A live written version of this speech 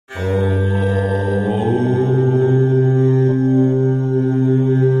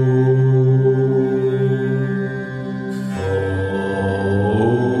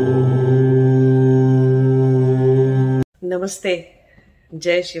नमस्ते।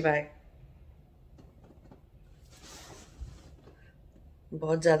 जय शिवाय।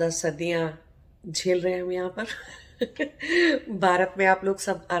 बहुत ज्यादा सर्दियां झेल रहे हैं हम यहाँ पर। भारत में आप लोग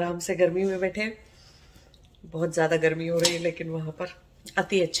सब आराम से गर्मी में बैठे हैं। बहुत ज्यादा गर्मी हो रही है, लेकिन वहां पर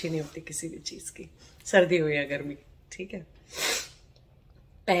अति अच्छी नहीं होती किसी भी चीज की, सर्दी हो या गर्मी। ठीक है,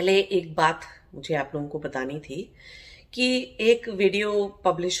 पहले एक बात मुझे आप लोगों को बतानी थी कि एक वीडियो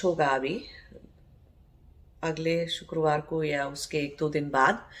पब्लिश होगा अभी अगले शुक्रवार को या उसके 1-2 दिन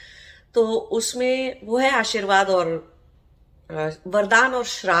बाद। तो उसमें वो है आशीर्वाद और वरदान और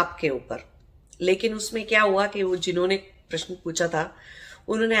श्राप के ऊपर। लेकिन उसमें क्या हुआ कि वो जिन्होंने प्रश्न पूछा था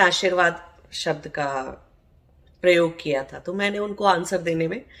उन्होंने आशीर्वाद शब्द का प्रयोग किया था, तो मैंने उनको आंसर देने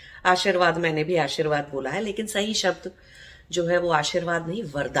में आशीर्वाद, मैंने भी आशीर्वाद बोला है, लेकिन सही शब्द जो है वो आशीर्वाद नहीं,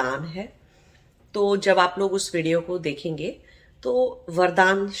 वरदान है। तो जब आप लोग उस वीडियो को देखेंगे तो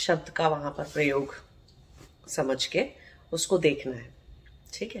वरदान शब्द का वहां पर प्रयोग समझ के उसको देखना है।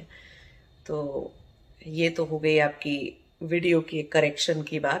 ठीक है, तो ये तो हो गई आपकी वीडियो की करेक्शन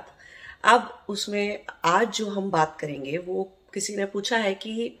की बात। अब उसमें आज जो हम बात करेंगे वो किसी ने पूछा है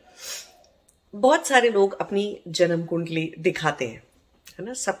कि बहुत सारे लोग अपनी जन्म कुंडली दिखाते हैं, है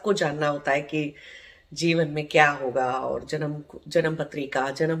ना। सबको जानना होता है कि जीवन में क्या होगा और जन्म पत्रिका,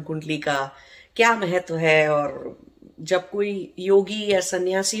 जन्म कुंडली का क्या महत्व है। और जब कोई योगी या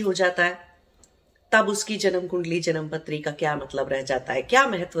सन्यासी हो जाता है तब उसकी जन्म कुंडली, जन्म पत्रिका क्या मतलब रह जाता है, क्या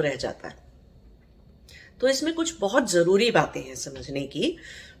महत्व रह जाता है। तो इसमें कुछ बहुत जरूरी बातें हैं समझने की,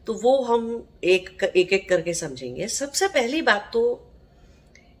 तो वो हम एक एक करके समझेंगे। सबसे पहली बात तो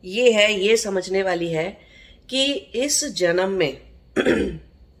ये है, ये समझने वाली है कि इस जन्म में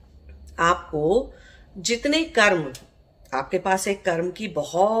आपको जितने कर्म, आपके पास एक कर्म की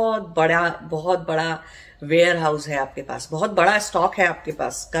बहुत बड़ा वेयर हाउस है, आपके पास बहुत बड़ा स्टॉक है, आपके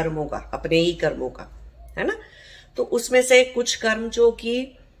पास कर्मों का, अपने ही कर्मों का, है ना। तो उसमें से कुछ कर्म जो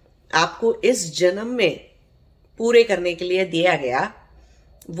कि आपको इस जन्म में पूरे करने के लिए दिया गया,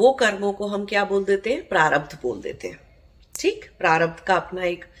 वो कर्मों को हम क्या बोल देते हैं, प्रारब्ध बोल देते हैं। ठीक, प्रारब्ध का अपना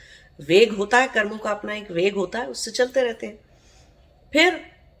एक वेग होता है, कर्मों का अपना एक वेग होता है, उससे चलते रहते हैं। फिर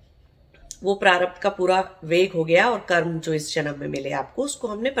वो प्रारब्ध का पूरा वेग हो गया और कर्म जो इस जन्म में मिले आपको, उसको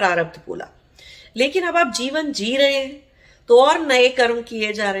हमने प्रारब्ध बोला। लेकिन अब आप जीवन जी रहे हैं तो और नए कर्म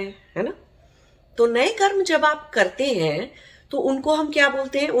किए जा रहे हैं, है ना। तो नए कर्म जब आप करते हैं तो उनको हम क्या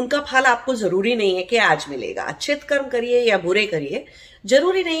बोलते हैं, उनका फल आपको जरूरी नहीं है कि आज मिलेगा। अच्छे कर्म करिए या बुरे करिए,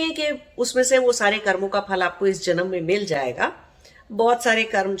 जरूरी नहीं है कि उसमें से वो सारे कर्मों का फल आपको इस जन्म में मिल जाएगा। बहुत सारे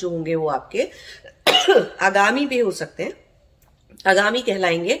कर्म जो होंगे वो आपके आगामी भी हो सकते हैं, आगामी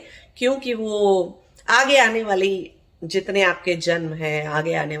कहलाएंगे, क्योंकि वो आगे आने वाली जितने आपके जन्म हैं,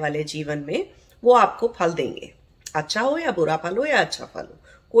 आगे आने वाले जीवन में वो आपको फल देंगे। अच्छा हो या बुरा फल हो या अच्छा फल हो,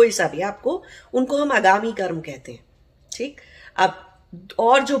 कोई सा भी, आपको उनको हम आगामी कर्म कहते हैं। ठीक, अब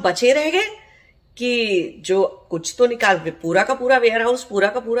और जो बचे रह गए कि जो कुछ तो निकाल, पूरा का पूरा वेयर हाउस, पूरा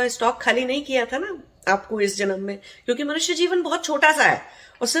का पूरा स्टॉक खाली नहीं किया था ना आपको इस जन्म में, क्योंकि मनुष्य जीवन बहुत छोटा सा है।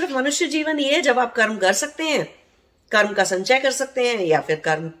 और सिर्फ मनुष्य जीवन ये है जब आप कर्म कर सकते हैं, कर्म का संचय कर सकते हैं, या फिर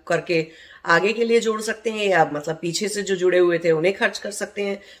कर्म करके आगे के लिए जोड़ सकते हैं, या मतलब पीछे से जो जुड़े हुए थे उन्हें खर्च कर सकते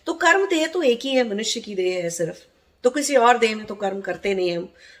हैं। तो कर्म देह तो एक ही है, मनुष्य की देह है सिर्फ, तो किसी और देह में तो कर्म करते नहीं हम,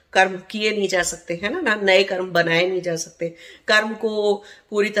 कर्म किए नहीं जा सकते, है ना, नए कर्म बनाए नहीं जा सकते। कर्म को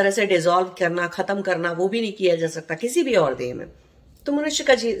पूरी तरह से डिसॉल्व करना, खत्म करना, वो भी नहीं किया जा सकता किसी भी और देह में। तो मनुष्य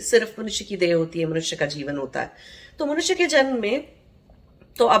का सिर्फ मनुष्य की देह होती है, मनुष्य का जीवन होता है। तो मनुष्य के जन्म में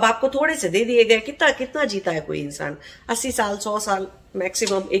तो अब आपको थोड़े से दे दिए गए। कितना जीता है कोई इंसान, 80 साल, 100 साल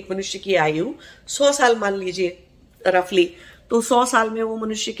मैक्सिमम एक मनुष्य की आयु, 100 साल मान लीजिए रफली। तो 100 साल में वो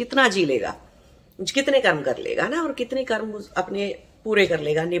मनुष्य कितना जी लेगा, कितने कर्म कर लेगा ना, और कितने कर्म अपने पूरे कर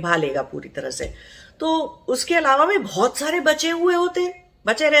लेगा, निभा लेगा पूरी तरह से। तो उसके अलावा भी बहुत सारे बचे हुए होते,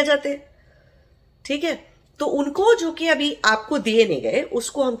 बचे रह जाते। ठीक है, तो उनको जो कि अभी आपको दिए नहीं गए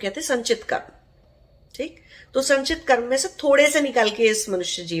उसको हम कहते हैं संचित कर्म। ठीक, तो संचित कर्म में से थोड़े से निकाल के इस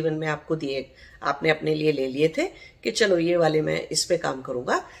मनुष्य जीवन में आपको दिए, आपने अपने लिए ले लिए थे कि चलो ये वाले मैं इस पे काम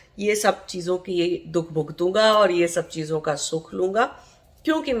करूंगा, ये सब चीजों की ये दुख भुगतूंगा और ये सब चीजों का सुख लूंगा,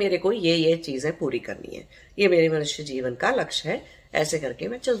 क्योंकि मेरे को ये चीजें पूरी करनी है, ये मेरे मनुष्य जीवन का लक्ष्य है, ऐसे करके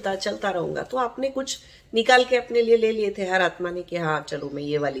मैं चलता रहूंगा। तो आपने कुछ निकाल के अपने लिए ले लिए थे, हर आत्मा ने, कि हाँ चलो मैं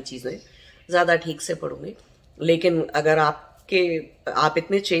ये वाली चीजें ज्यादा ठीक से पढ़ूंगी। लेकिन अगर आप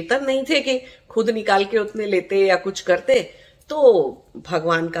इतने चेतन नहीं थे कि खुद निकाल के उतने लेते या कुछ करते, तो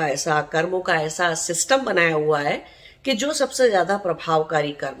भगवान का ऐसा, कर्मों का ऐसा सिस्टम बनाया हुआ है कि जो सबसे ज्यादा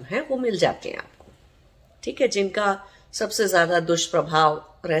प्रभावकारी कर्म है वो मिल जाते हैं आपको। ठीक है, जिनका सबसे ज्यादा दुष्प्रभाव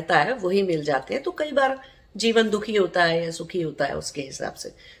रहता है वही मिल जाते हैं। तो कई बार जीवन दुखी होता है या सुखी होता है उसके हिसाब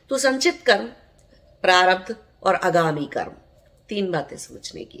से। तो संचित कर्म, प्रारब्ध और आगामी कर्म, 3 बातें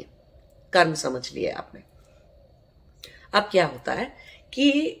समझने की है। कर्म समझ लिए आपने। अब क्या होता है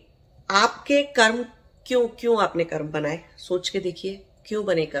कि आपके कर्म क्यों आपने कर्म बनाए, सोच के देखिए, क्यों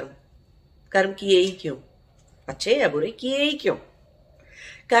बने कर्म? कर्म किए ही क्यों? अच्छे या बुरे किए ही क्यों?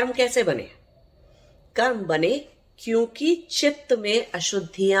 कर्म कैसे बने? कर्म बने क्योंकि चित्त में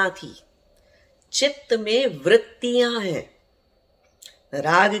अशुद्धियां थी, चित्त में वृत्तियां हैं।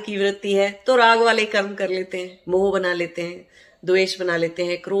 राग की वृत्ति है तो राग वाले कर्म कर लेते हैं, मोह बना लेते हैं, द्वेष बना लेते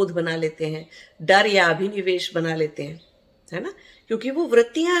हैं, क्रोध बना लेते हैं, डर या अभिनिवेश बना लेते हैं, है ना, क्योंकि वो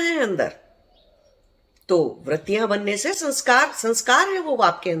वृत्तियां हैं अंदर। तो वृत्तियां बनने से संस्कार है वो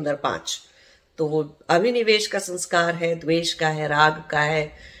आपके अंदर 5। तो वो अभिनिवेश का संस्कार है, द्वेष का है, राग का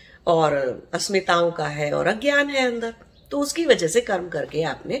है और अस्मिताओं का है और अज्ञान है अंदर। तो उसकी वजह से कर्म करके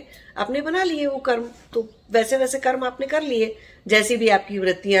आपने बना लिए वो कर्म। तो वैसे वैसे कर्म आपने कर लिए जैसी भी आपकी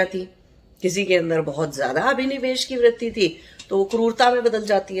वृत्तियां थी। किसी के अंदर बहुत ज्यादा अभिनिवेश की वृत्ति थी तो वो क्रूरता में बदल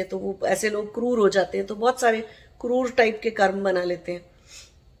जाती है, तो वो ऐसे लोग क्रूर हो जाते हैं, तो बहुत सारे क्रूर टाइप के कर्म बना लेते हैं।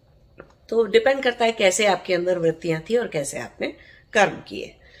 तो डिपेंड करता है कैसे आपके अंदर वृत्तियां थी और कैसे आपने कर्म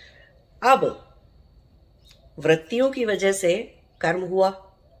किए। अब वृत्तियों की वजह से कर्म हुआ,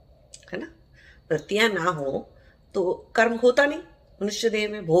 है ना। वृत्तियां ना हो तो कर्म होता नहीं। मनुष्य देह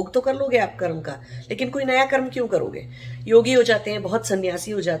में भोग तो कर लोगे आप कर्म का, लेकिन कोई नया कर्म क्यों करोगे? योगी हो जाते हैं, बहुत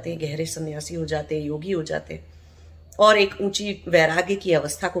सन्यासी हो जाते हैं, गहरे सन्यासी हो जाते हैं, योगी हो जाते हैं और एक ऊंची वैराग्य की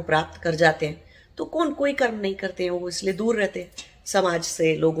अवस्था को प्राप्त कर जाते हैं, तो कोई कर्म नहीं करते हैं। वो इसलिए दूर रहते हैं समाज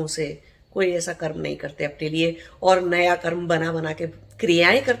से, लोगों से, कोई ऐसा कर्म नहीं करते अपने लिए और नया कर्म बना बना के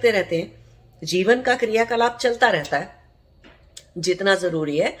क्रियाएं करते रहते हैं। जीवन का क्रियाकलाप चलता रहता है जितना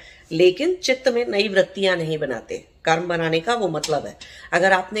जरूरी है, लेकिन चित्त में नई वृत्तियां नहीं बनाते। कर्म बनाने का वो मतलब है।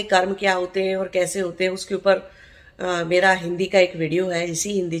 अगर आपने कर्म क्या होते हैं और कैसे होते हैं उसके ऊपर मेरा हिंदी का एक वीडियो है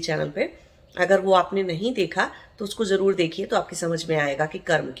इसी हिंदी चैनल पे, अगर वो आपने नहीं देखा तो उसको जरूर देखिए, तो आपकी समझ में आएगा कि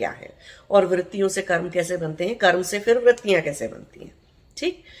कर्म क्या है और वृत्तियों से कर्म कैसे बनते हैं, कर्म से फिर वृत्तियां कैसे बनती हैं।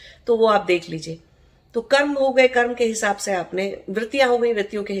 ठीक, तो वो आप देख लीजिए। तो कर्म हो गए, कर्म के हिसाब से आपने, वृत्तियां हो गई,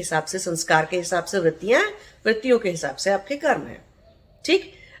 वृत्तियों के हिसाब से, संस्कार के हिसाब से वृत्तियां, वृत्तियों के हिसाब से आपके कर्म है।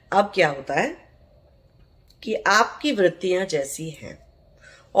 ठीक, अब क्या होता है कि आपकी वृत्तियां जैसी हैं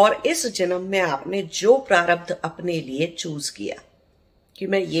और इस जन्म में आपने जो प्रारब्ध अपने लिए चूज किया कि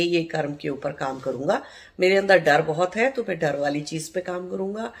मैं ये कर्म के ऊपर काम करूंगा, मेरे अंदर डर बहुत है तो मैं डर वाली चीज पे काम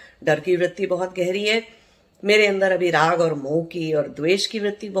करूंगा, डर की वृत्ति बहुत गहरी है, मेरे अंदर अभी राग और मोह की और द्वेष की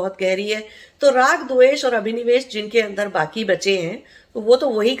वृत्ति बहुत गहरी है, तो राग, द्वेष और अभिनिवेश जिनके अंदर बाकी बचे हैं तो वो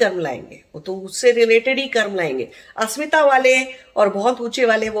वही कर्म लाएंगे, वो तो उससे रिलेटेड ही कर्म लाएंगे। अस्मिता वाले और बहुत ऊंचे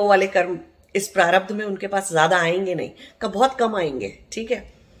वाले वो वाले कर्म इस प्रारब्ध में उनके पास ज्यादा आएंगे नहीं, बहुत कम आएंगे। ठीक है,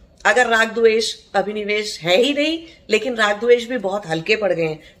 अगर राग द्वेष अभिनिवेश है ही नहीं, लेकिन राग द्वेष भी बहुत हल्के पड़ गए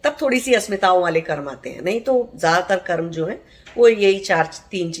हैं, तब थोड़ी सी अस्मिताओं वाले कर्म आते हैं, नहीं तो ज्यादातर कर्म जो है वो यही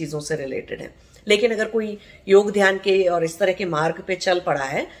 3 चीजों से रिलेटेड है। लेकिन अगर कोई योग ध्यान के और इस तरह के मार्ग पे चल पड़ा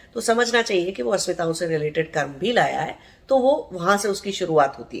है तो समझना चाहिए कि वो अस्मिताओं से रिलेटेड कर्म भी लाया है, तो वो वहां से उसकी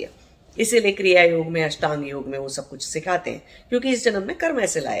शुरुआत होती है। इसीलिए क्रिया योग में, अष्टांग योग में वो सब कुछ सिखाते हैं, क्योंकि इस जन्म में कर्म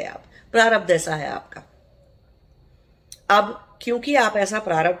ऐसे लाए आप, प्रारब्ध ऐसा है आपका। अब क्योंकि आप ऐसा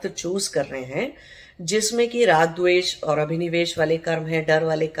प्रारब्ध चूज कर रहे हैं जिसमें कि राग द्वेष और अभिनिवेश वाले कर्म है, डर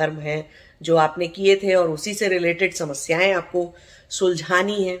वाले कर्म है जो आपने किए थे और उसी से रिलेटेड समस्याएं आपको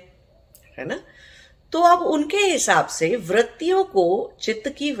सुलझानी है ना, तो अब उनके हिसाब से वृत्तियों को, चित्त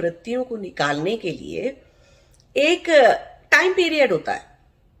की वृत्तियों को निकालने के लिए एक टाइम पीरियड होता है,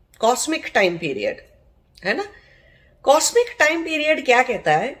 कॉस्मिक टाइम पीरियड, है ना। कॉस्मिक टाइम पीरियड क्या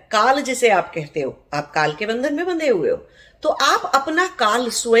कहता है? काल जिसे आप कहते हो, आप काल के बंधन में बंधे हुए हो, तो आप अपना काल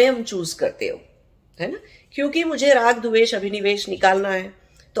स्वयं चूज करते हो, है ना। क्योंकि मुझे राग द्वेष अभिनिवेश निकालना है,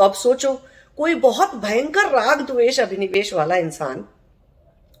 तो अब सोचो कोई बहुत भयंकर राग द्वेष अभिनिवेश वाला इंसान,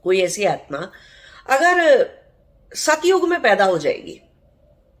 कोई ऐसी आत्मा अगर सतयुग में पैदा हो जाएगी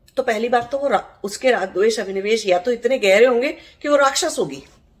तो पहली बात तो वो उसके राग द्वेष अभिनिवेश या तो इतने गहरे होंगे कि वो राक्षस होगी।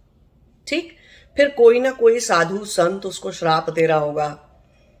 ठीक, फिर कोई ना कोई साधु संत उसको श्राप दे रहा होगा,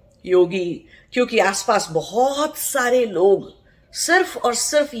 योगी, क्योंकि आसपास बहुत सारे लोग सिर्फ और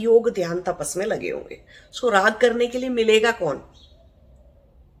सिर्फ योग ध्यान तपस में लगे होंगे। उसको राग करने के लिए मिलेगा कौन?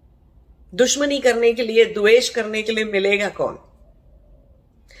 दुश्मनी करने के लिए, द्वेष करने के लिए मिलेगा कौन?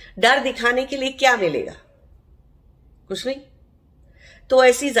 डर दिखाने के लिए क्या मिलेगा? कुछ नहीं। तो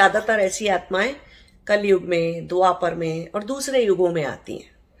ऐसी ज्यादातर ऐसी आत्माएं कलयुग में, द्वापर में और दूसरे युगों में आती हैं,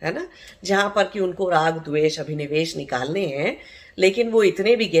 है ना, जहां पर कि उनको राग द्वेष अभिनिवेश निकालने हैं, लेकिन वो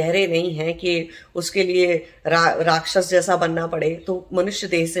इतने भी गहरे नहीं हैं कि उसके लिए राक्षस जैसा बनना पड़े, तो मनुष्य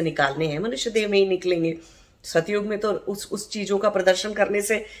देह से निकालने हैं, मनुष्य देह में ही निकलेंगे। सतयुग में तो उस चीजों का प्रदर्शन करने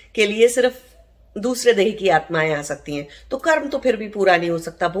से के लिए सिर्फ दूसरे देह की आत्माएं आ सकती हैं। तो कर्म तो फिर भी पूरा नहीं हो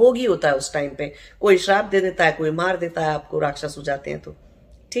सकता, भोग ही होता है उस टाइम पे। कोई श्राप दे देता है, कोई मार देता है आपको, राक्षस हो जाते हैं तो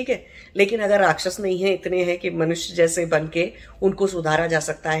ठीक है। लेकिन अगर राक्षस नहीं है, इतने हैं कि मनुष्य जैसे बन के उनको सुधारा जा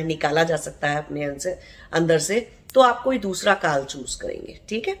सकता है, निकाला जा सकता है अपने अंदर से, तो आप कोई दूसरा काल चूज करेंगे।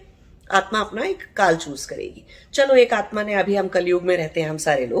 ठीक है, आत्मा अपना एक काल चूज करेगी। चलो, एक आत्मा ने, अभी हम कलयुग में रहते हैं हम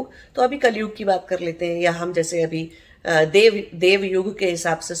सारे लोग, तो अभी कलयुग की बात कर लेते हैं। या हम जैसे अभी देव युग के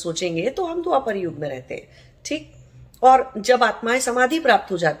हिसाब से सोचेंगे तो हम द्वापर युग में रहते हैं। ठीक, और जब आत्माएं समाधि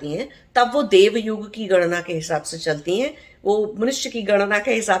प्राप्त हो जाती हैं तब वो देव युग की गणना के हिसाब से चलती हैं, वो मनुष्य की गणना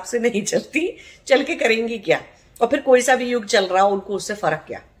के हिसाब से नहीं चलती। चल के करेंगी क्या? और फिर कोई सा भी युग चल रहा हो, उनको उससे फर्क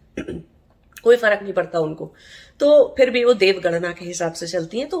क्या? कोई फर्क नहीं पड़ता उनको। तो फिर भी वो देव गणना के हिसाब से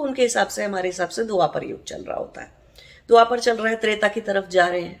चलती हैं, तो उनके हिसाब से, हमारे हिसाब से द्वापर युग चल रहा होता है। द्वापर चल रहा है, त्रेता की तरफ जा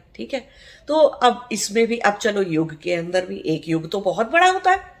रहे हैं। ठीक है, तो अब इसमें भी, अब चलो युग के अंदर भी, एक युग तो बहुत बड़ा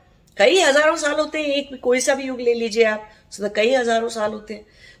होता है, कई हजारों साल होते हैं। एक कोई सा भी युग ले लीजिए आप, तो कई हजारों साल होते हैं।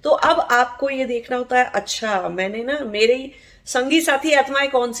 तो अब आपको ये देखना होता है, अच्छा मैंने ना, मेरी संगी साथी आत्माएं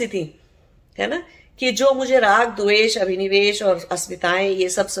कौन सी थी, है ना, कि जो मुझे राग द्वेष अभिनिवेश और अस्मिताएं, ये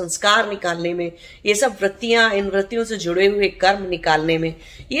सब संस्कार निकालने में, ये सब वृत्तियां, इन वृत्तियों से जुड़े हुए कर्म निकालने में,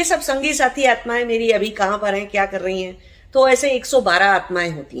 ये सब संगी साथी आत्माएं मेरी अभी कहां पर हैं, क्या कर रही हैं? तो ऐसे 112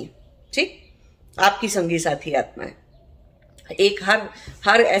 आत्माएं होती हैं। ठीक, आपकी संगी साथी आत्माएं एक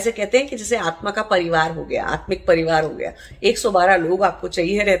हर ऐसे कहते हैं कि जैसे आत्मा का परिवार हो गया, आत्मिक परिवार हो गया। 112 लोग आपको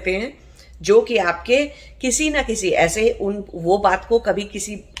चाहिए रहते हैं, जो कि आपके किसी ना किसी ऐसे वो बात को कभी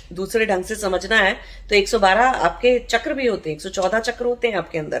किसी दूसरे ढंग से समझना है तो 112 आपके चक्र भी होते हैं, 114 चक्र होते हैं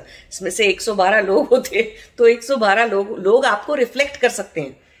आपके अंदर, इसमें से 112 लोग होते हैं। तो 112 लोग आपको रिफ्लेक्ट कर सकते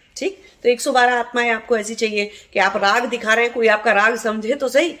हैं। ठीक, तो 112 आत्माएं आपको ऐसी चाहिए कि आप राग दिखा रहे हैं, कोई आपका राग समझे तो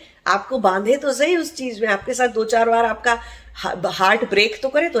सही, आपको बांधे तो सही उस चीज में, आपके साथ 2-4 बार आपका हार्ट ब्रेक तो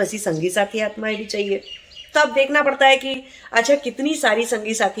करे, तो ऐसी संगी साथी आत्माएं भी चाहिए। तब देखना पड़ता है कि अच्छा कितनी सारी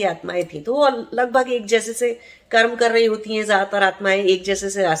संगी साथी आत्माएं थी, तो वो लगभग एक जैसे से कर्म कर रही होती हैं। ज्यादातर आत्माएं एक जैसे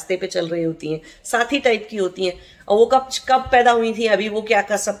से रास्ते पे चल रही होती हैं, साथी टाइप की होती हैं। और वो कब पैदा हुई थी, अभी वो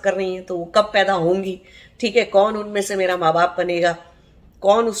क्या सब कर रही हैं, तो वो कब पैदा होंगी। ठीक है, कौन उनमें से मेरा माँ बाप बनेगा,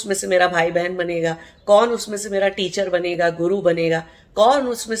 कौन उसमें से मेरा भाई बहन बनेगा, कौन उसमें से मेरा टीचर बनेगा, गुरु बनेगा, कौन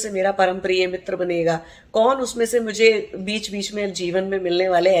उसमें से मेरा परम प्रिय मित्र बनेगा, कौन उसमें से मुझे बीच बीच में जीवन में मिलने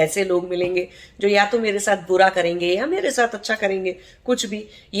वाले ऐसे लोग मिलेंगे जो या तो मेरे साथ बुरा करेंगे या मेरे साथ अच्छा करेंगे, कुछ भी,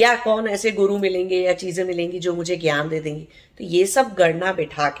 या कौन ऐसे गुरु मिलेंगे या चीजें मिलेंगी जो मुझे ज्ञान दे देंगी। तो ये सब गणना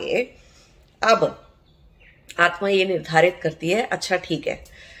बिठा के अब आत्मा ये निर्धारित करती है, अच्छा ठीक है,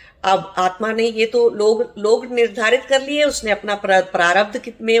 अब आत्मा ने ये तो लोग निर्धारित कर लिए, उसने अपना प्रारब्ध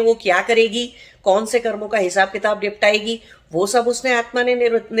में वो क्या करेगी, कौन से कर्मों का हिसाब किताब निपटाएगी, वो सब उसने आत्मा ने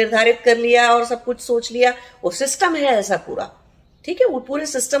निर्धारित कर लिया और सब कुछ सोच लिया। वो सिस्टम है ऐसा पूरा। ठीक है, वो पूरे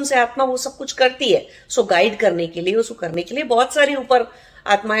सिस्टम से आत्मा वो सब कुछ करती है। सो गाइड करने के लिए, उसको करने के लिए बहुत सारी ऊपर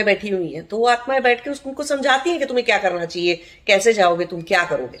आत्माएं बैठी हुई हैं, तो वो आत्माएं बैठ के उनको समझाती हैं कि तुम्हें क्या करना चाहिए, कैसे जाओगे, तुम क्या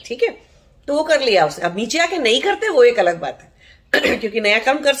करोगे। ठीक है, तो वो कर लिया उसने। अब नीचे आके नहीं करते वो एक अलग बात है क्योंकि नया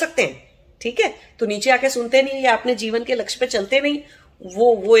काम कर सकते हैं। ठीक है, तो नीचे आके सुनते नहीं या अपने जीवन के लक्ष्य पे चलते नहीं,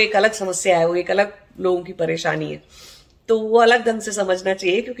 वो एक अलग समस्या है, वो एक अलग लोगों की परेशानी है। तो वो अलग ढंग से समझना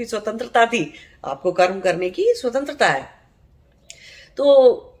चाहिए, क्योंकि स्वतंत्रता थी, आपको कर्म करने की स्वतंत्रता है। तो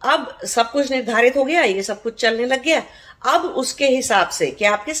अब सब कुछ निर्धारित हो गया, ये सब कुछ चलने लग गया। अब उसके हिसाब से कि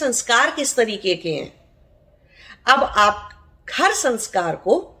आपके संस्कार किस तरीके के हैं, अब आप हर संस्कार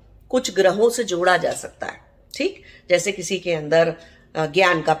को कुछ ग्रहों से जोड़ा जा सकता है। ठीक, जैसे किसी के अंदर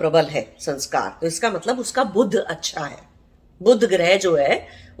ज्ञान का प्रबल है संस्कार, तो इसका मतलब उसका बुध अच्छा है, बुध ग्रह जो है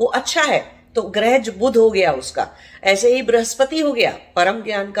वो अच्छा है, तो ग्रह जो बुध हो गया उसका। ऐसे ही बृहस्पति हो गया, परम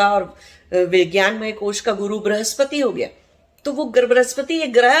ज्ञान का और विज्ञानमय कोश का गुरु बृहस्पति हो गया, तो वो बृहस्पति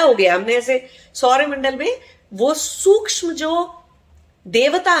एक ग्रह हो गया। हमने ऐसे सौरमंडल में वो सूक्ष्म जो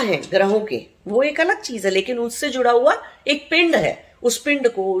देवता हैं ग्रहों के, वो एक अलग चीज है, लेकिन उससे जुड़ा हुआ एक पिंड है। उस पिंड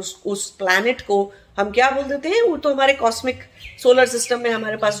को, उस प्लैनेट को हम क्या बोल देते हैं, वो तो हमारे कॉस्मिक सोलर सिस्टम में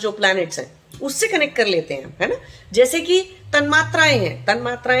हमारे पास जो प्लैनेट्स हैं उससे कनेक्ट कर लेते हैं, है ना। जैसे कि तन्मात्राएं हैं,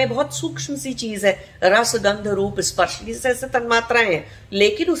 तन्मात्राएं बहुत सूक्ष्म सी चीज है, रस गंध रूप स्पर्श, जैसे तन्मात्राएं हैं,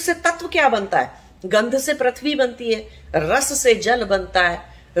 लेकिन उससे तत्व क्या बनता है, गंध से पृथ्वी बनती है, रस से जल बनता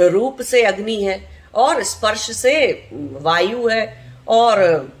है, रूप से अग्नि है, और स्पर्श से वायु है,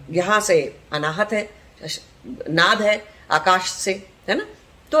 और यहां से अनाहत है, नाद है आकाश से, है ना।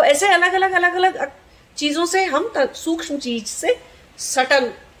 तो ऐसे अलग अलग चीजों से हम सूक्ष्म चीज से,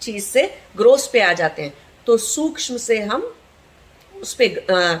 सटल चीज से ग्रोस पे आ जाते हैं। तो सूक्ष्म से हम उस पे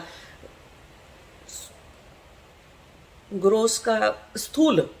ग्रोस का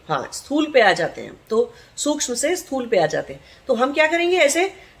स्थूल, हाँ स्थूल पे आ जाते हैं, तो सूक्ष्म से स्थूल पे आ जाते हैं। तो हम क्या करेंगे,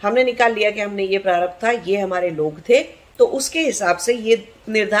 ऐसे हमने निकाल लिया कि हमने ये प्रारब्ध था, ये हमारे लोग थे, तो उसके हिसाब से ये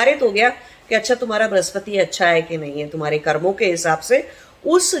निर्धारित हो गया कि अच्छा तुम्हारा बृहस्पति अच्छा है कि नहीं है, तुम्हारे कर्मों के हिसाब से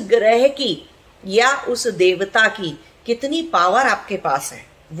उस ग्रह की या उस देवता की कितनी पावर आपके पास है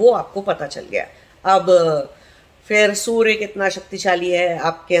वो आपको पता चल गया। अब फिर सूर्य कितना शक्तिशाली है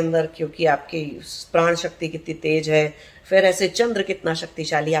आपके अंदर, क्योंकि आपकी प्राण शक्ति कितनी तेज है। फिर ऐसे चंद्र कितना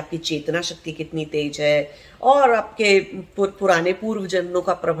शक्तिशाली, आपकी चेतना शक्ति कितनी तेज है, और आपके पुराने पूर्व जन्मों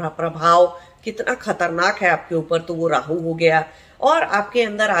का प्रभाव कितना खतरनाक है आपके ऊपर, तो वो राहु हो गया। और आपके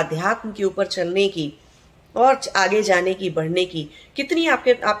अंदर आध्यात्म के ऊपर चलने की और आगे जाने की, बढ़ने की कितनी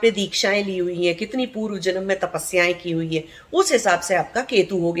आपने दीक्षाएं ली हुई हैं, कितनी पूर्व जन्म में तपस्याएं की हुई है, उस हिसाब से आपका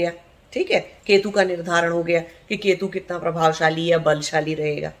केतु हो गया। ठीक है, केतु का निर्धारण हो गया कि केतु कितना प्रभावशाली या बलशाली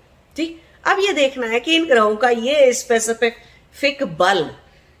रहेगा। ठीक, अब ये देखना है कि इन ग्रहों का ये स्पेसिफिक बल,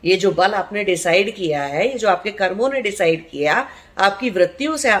 ये जो बल आपने डिसाइड किया है, ये जो आपके कर्मों ने डिसाइड किया, आपकी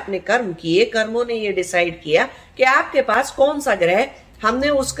वृत्तियों से आपने कर्म किए, कर्मों ने ये डिसाइड किया कि आपके पास कौन सा ग्रह, हमने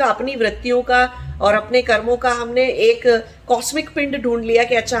उसका अपनी वृत्तियों का और अपने कर्मों का हमने एक कॉस्मिक पिंड ढूंढ लिया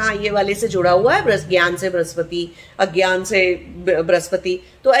कि अच्छा हाँ ये वाले से जुड़ा हुआ है, ज्ञान से बृहस्पति, अज्ञान से बृहस्पति,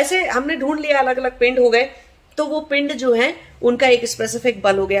 तो ऐसे हमने ढूंढ लिया, अलग अलग पिंड हो गए। तो वो पिंड जो है उनका एक स्पेसिफिक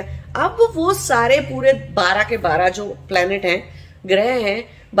बल हो गया। अब वो सारे पूरे 12 के 12 जो प्लैनेट हैं, ग्रह हैं,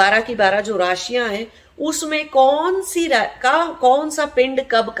 12 की 12 जो राशियां हैं, उसमें कौन सा पिंड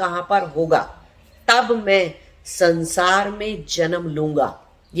कब कहां पर होगा, तब मैं संसार में जन्म लूंगा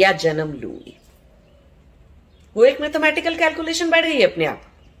या जन्म लूंगी। वो एक मैथमेटिकल कैलकुलेशन बैठ गई अपने आप।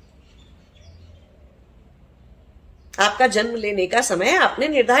 आपका जन्म लेने का समय आपने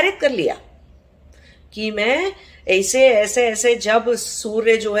निर्धारित कर लिया कि मैं ऐसे जब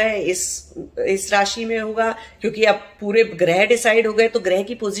सूर्य जो है इस राशि में होगा, क्योंकि अब पूरे ग्रह डिसाइड हो गए, तो ग्रह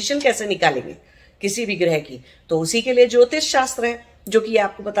की पोजीशन कैसे निकालेंगे किसी भी ग्रह की, तो उसी के लिए ज्योतिष शास्त्र है जो कि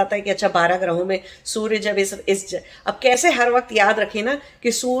आपको बताता है कि अच्छा 12 ग्रहों में सूर्य जब अब कैसे हर वक्त याद रखें ना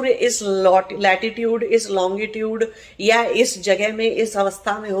कि सूर्य इस लैटिट्यूड, इस लॉन्गिट्यूड या इस जगह में, इस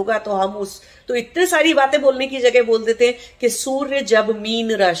अवस्था में होगा, तो हम तो इतने सारी बातें बोलने की जगह बोल देते हैं कि सूर्य जब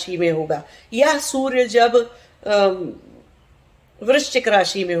मीन राशि में होगा, या सूर्य जब वृश्चिक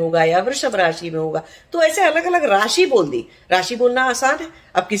राशि में होगा या वृषभ राशि में होगा। तो ऐसे अलग अलग राशि बोल दी। राशि बोलना आसान है।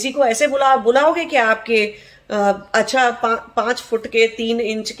 अब किसी को ऐसे बुलाओगे कि आपके अच्छा 5 फुट के 3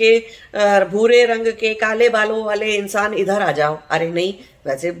 इंच के भूरे रंग के काले बालों वाले इंसान इधर आ जाओ, अरे नहीं,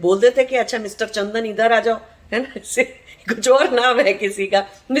 वैसे बोल देते कि अच्छा मिस्टर चंदन इधर आ जाओ, है ना, ऐसे कुछ और नाम है किसी का,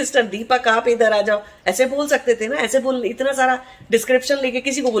 मिस्टर दीपक आप इधर आ जाओ, ऐसे बोल सकते थे ना। ऐसे बोल, इतना सारा डिस्क्रिप्शन लेके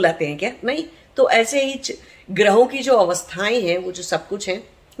किसी को बुलाते हैं क्या? नहीं। तो ऐसे ही ग्रहों की जो अवस्थाएं हैं, वो जो सब कुछ है,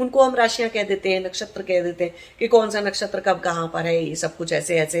 उनको हम राशियां कह देते हैं, नक्षत्र कह देते हैं कि कौन सा नक्षत्र कब कहां पर है, ये सब कुछ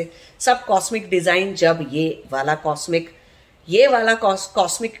ऐसे ऐसे सब कॉस्मिक डिजाइन। जब ये वाला कॉस्मिक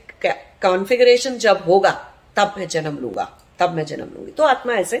कॉन्फ़िगरेशन जब होगा, तब मैं जन्म लूंगा, तब मैं जन्म लूंगी। तो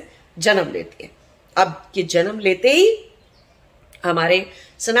आत्मा ऐसे जन्म लेती है। अब ये जन्म लेते ही हमारे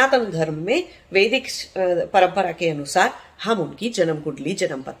सनातन धर्म में वैदिक परंपरा के अनुसार हम उनकी जन्म कुंडली,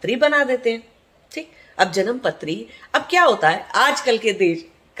 जन्म पत्री बना देते हैं। ठीक, अब जन्म पत्री, अब क्या होता है आजकल के देश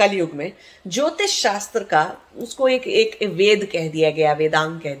कलयुग में, ज्योतिष शास्त्र का उसको एक वेद कह दिया गया,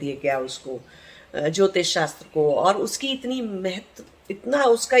 वेदांग कह दिया गया उसको, ज्योतिष शास्त्र को, और उसकी इतनी महत्व,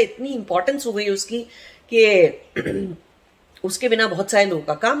 इतनी इंपॉर्टेंस हो गई उसकी कि उसके बिना बहुत सारे लोगों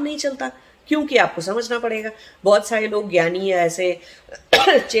का काम नहीं चलता। क्योंकि आपको समझना पड़ेगा, बहुत सारे लोग ज्ञानी या ऐसे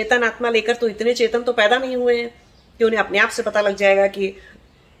चेतन आत्मा लेकर तो इतने चेतन तो पैदा नहीं हुए हैं कि उन्हें अपने आप से पता लग जाएगा कि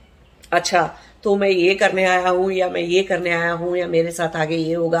अच्छा तो मैं ये करने आया हूं या मैं ये करने आया हूं या मेरे साथ आगे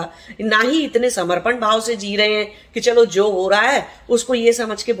ये होगा। ना ही इतने समर्पण भाव से जी रहे हैं कि चलो जो हो रहा है उसको ये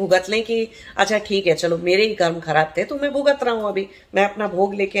समझ के भुगत लें कि अच्छा ठीक है, चलो मेरे ही कर्म खराब थे तो मैं भुगत रहा हूं, अभी मैं अपना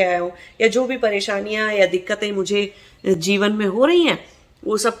भोग लेके आया हूं, या जो भी परेशानियां या दिक्कतें मुझे जीवन में हो रही हैं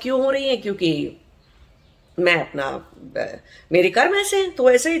वो सब क्यों हो रही हैं, क्योंकि मेरे कर्म ऐसे हैं। तो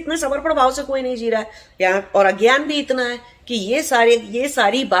ऐसे इतने समर्पण भाव से कोई नहीं जी रहा है, और अज्ञान भी इतना है कि ये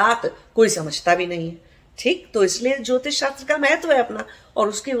सारी बात कोई समझता भी नहीं है। ठीक, तो इसलिए ज्योतिष शास्त्र का महत्व है अपना, और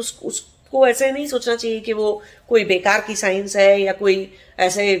उसको ऐसे नहीं सोचना चाहिए कि वो कोई बेकार की साइंस है या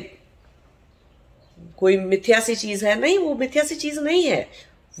कोई मिथ्या सी चीज है। नहीं, वो मिथ्या सी चीज नहीं है।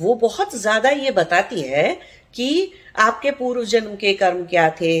 वो बहुत ज्यादा ये बताती है कि आपके पूर्व जन्म के कर्म क्या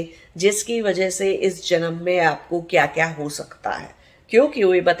थे, जिसकी वजह से इस जन्म में आपको क्या क्या हो सकता है। क्योंकि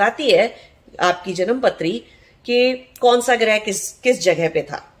वो ये बताती है आपकी जन्म पत्री कि कौन सा ग्रह किस जगह पे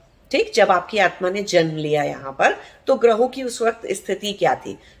था। ठीक, जब आपकी आत्मा ने जन्म लिया यहाँ पर, तो ग्रहों की उस वक्त स्थिति क्या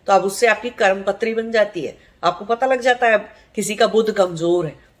थी, तो अब उससे आपकी कर्म पत्री बन जाती है। आपको पता लग जाता है किसी का बुद्ध कमजोर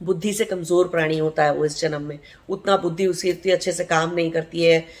है, बुद्धि से कमजोर प्राणी होता है वो इस जन्म में, उतना बुद्धि उसी इतनी अच्छे से काम नहीं करती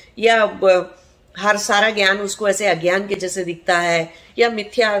है, या हर सारा ज्ञान उसको ऐसे अज्ञान के जैसे दिखता है, या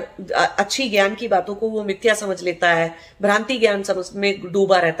मिथ्या अच्छी ज्ञान की बातों को वो मिथ्या समझ लेता है, भ्रांति ज्ञान समझ में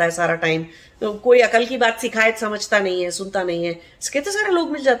डूबा रहता है सारा टाइम, तो कोई अकल की बात सिखाए समझता नहीं है, सुनता नहीं है। कितने सारे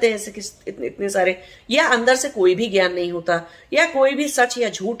लोग मिल जाते हैं ऐसे, इतने सारे। या अंदर से कोई भी ज्ञान नहीं होता, या कोई भी सच या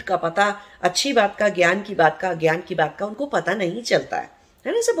झूठ का पता, अच्छी बात का, ज्ञान की बात का, अज्ञान की बात का उनको पता नहीं चलता है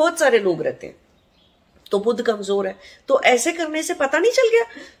ना। ऐसे बहुत सारे लोग रहते हैं। तो बुद्ध कमजोर है, तो ऐसे करने से पता नहीं चल गया।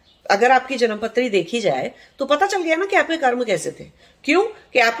 अगर आपकी जन्मपत्री देखी जाए तो पता चल गया ना कि आपके कर्म कैसे थे। क्यों?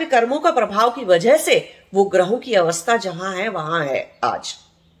 कि आपके कर्मों का प्रभाव की वजह से वो ग्रहों की अवस्था जहां है वहां है। आज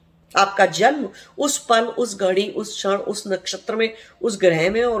आपका जन्म उस पल, उस घड़ी, उस क्षण, उस नक्षत्र में, उस ग्रह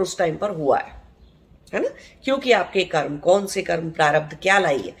में और उस टाइम पर हुआ है ना। क्योंकि आपके कर्म, कौन से कर्म, प्रारब्ध क्या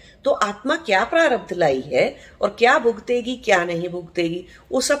लाई है, तो आत्मा क्या प्रारब्ध लाई है और क्या भुगतेगी, क्या नहीं भुगतेगी,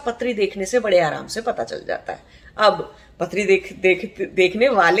 वो सब पत्री देखने से बड़े आराम से पता चल जाता है। अब पत्री देखने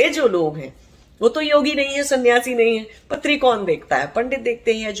वाले जो लोग हैं वो तो योगी नहीं है, सन्यासी नहीं है। पत्री कौन देखता है? पंडित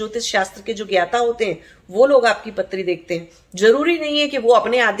देखते हैं, या ज्योतिष शास्त्र के जो ज्ञाता होते हैं वो लोग आपकी पत्री देखते हैं। जरूरी नहीं है कि वो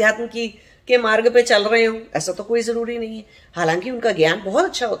अपने आध्यात्म के मार्ग पे चल रहे हो, ऐसा तो कोई जरूरी नहीं है। हालांकि उनका ज्ञान बहुत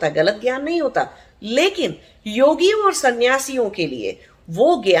अच्छा होता है, गलत ज्ञान नहीं होता, लेकिन योगियों और सन्यासियों के लिए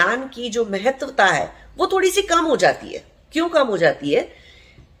वो ज्ञान की जो महत्वता है वो थोड़ी सी कम हो जाती है। क्यों कम हो जाती है?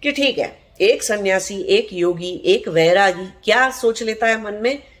 कि ठीक है, एक सन्यासी, एक योगी, एक वैरागी क्या सोच लेता है मन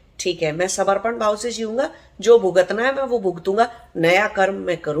में, ठीक है मैं समर्पण भाव से जीऊंगा, जो भुगतना है मैं वो भुगतूंगा, नया कर्म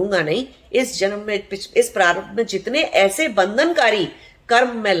मैं करूंगा नहीं। इस जन्म में, इस प्रारंभ में जितने ऐसे बंधनकारी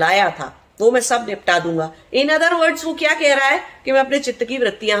कर्म मैं लाया था वो मैं सब निपटा दूंगा। इन अदर वर्ड्स वो क्या कह रहा है कि मैं अपने चित्त की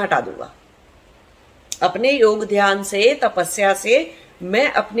वृत्तियां हटा दूंगा। अपने योग ध्यान से, तपस्या से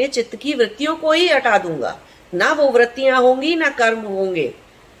मैं अपने चित्त की वृत्तियों को ही हटा दूंगा। ना वो वृत्तियां होंगी ना कर्म होंगे,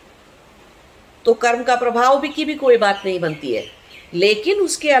 तो कर्म का प्रभाव भी की भी कोई बात नहीं बनती है। लेकिन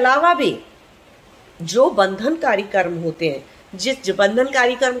उसके अलावा भी जो बंधनकारी कर्म होते हैं, जिस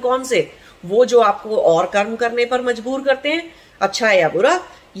बंधनकारी कर्म कौन से, वो जो आपको और कर्म करने पर मजबूर करते हैं, अच्छा या बुरा,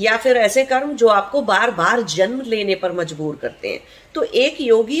 या फिर ऐसे कर्म जो आपको बार बार जन्म लेने पर मजबूर करते हैं। तो एक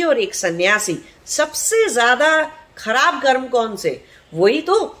योगी और एक सन्यासी, सबसे ज्यादा खराब कर्म कौन से? वही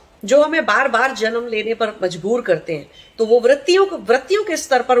तो जो हमें बार बार जन्म लेने पर मजबूर करते हैं। तो वो वृत्तियों के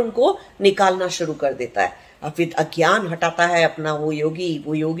स्तर पर उनको निकालना शुरू कर देता है। अब फिर अज्ञान हटाता है अपना वो योगी,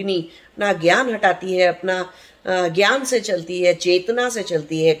 वो योगिनी अपना ज्ञान हटाती है, अपना ज्ञान से चलती है, चेतना से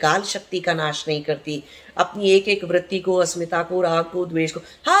चलती है, काल शक्ति का नाश नहीं करती, अपनी एक एक वृत्ति को, अस्मिता को, राग को, द्वेष को,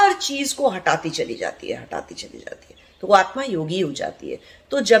 हर चीज को हटाती चली जाती है, हटाती चली जाती है। तो वो आत्मा योगी हो जाती है।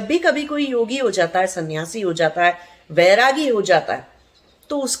 तो जब भी कभी कोई योगी हो जाता है, सन्यासी हो जाता है, वैरागी हो जाता है,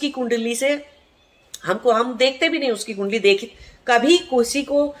 तो उसकी कुंडली से हम देखते भी नहीं, उसकी कुंडली कभी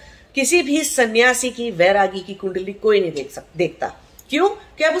किसी भी सन्यासी की, वैरागी की कुंडली कोई नहीं देखता। क्यों?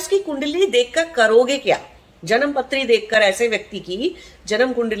 कि अब उसकी कुंडली देखकर करोगे क्या? जन्म पत्री देखकर, ऐसे व्यक्ति की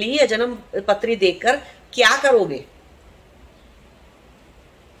जन्म कुंडली या जन्म पत्री देखकर क्या करोगे?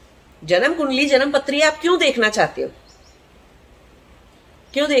 जन्म कुंडली, जन्म पत्री आप क्यों देखना चाहते हो?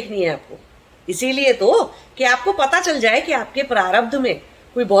 क्यों देखनी है आपको? इसीलिए तो कि आपको पता चल जाए कि आपके प्रारब्ध में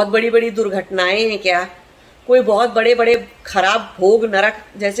कोई बहुत बड़ी बड़ी दुर्घटनाएं हैं क्या, कोई बहुत बड़े बड़े खराब भोग, नरक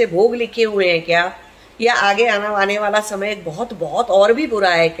जैसे भोग लिखे हुए हैं क्या, या आगे आने वाला समय बहुत बहुत और भी बुरा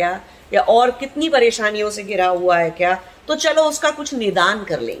है क्या, या और कितनी परेशानियों से घिरा हुआ है क्या। तो चलो उसका कुछ निदान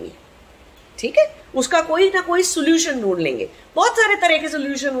कर लेंगे, ठीक है, उसका कोई ना कोई सोल्यूशन ढूंढ लेंगे। बहुत सारे तरह के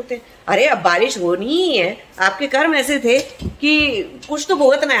सोल्यूशन होते हैं। अरे अब बारिश होनी ही है, आपके कर्म ऐसे थे कि कुछ तो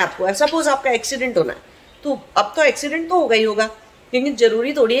भुगतना है आपको। सपोज आपका एक्सीडेंट होना है, तो अब तो एक्सीडेंट तो होगा ही होगा, लेकिन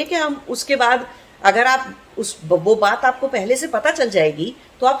जरूरी थोड़ी है कि हम उसके बाद, अगर आप वो बात आपको पहले से पता चल जाएगी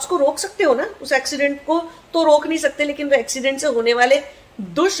तो आप उसको रोक सकते हो ना। उस एक्सीडेंट को तो रोक नहीं सकते, लेकिन एक्सीडेंट से होने वाले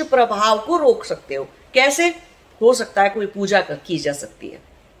दुष्प्रभाव को रोक सकते हो। कैसे? हो सकता है कोई पूजा की जा सकती है,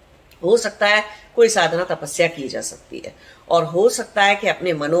 हो सकता है कोई साधना तपस्या की जा सकती है, और हो सकता है कि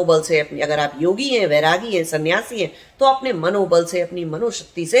अपने मनोबल से, अपनी, अगर आप योगी हैं, वैरागी हैं, सन्यासी हैं, तो अपने मनोबल से, अपनी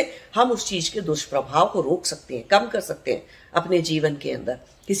मनोशक्ति से हम उस चीज के दुष्प्रभाव को रोक सकते हैं, कम कर सकते हैं अपने जीवन के अंदर।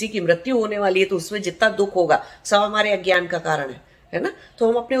 किसी की मृत्यु होने वाली है तो उसमें जितना दुख होगा सब हमारे अज्ञान का कारण है ना। तो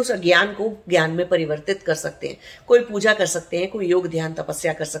हम अपने उस अज्ञान को ज्ञान में परिवर्तित कर सकते हैं। कोई पूजा कर सकते हैं, कोई योग ध्यान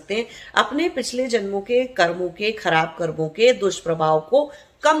तपस्या कर सकते हैं, अपने पिछले जन्मों के कर्मों के, खराब कर्मों के दुष्प्रभाव को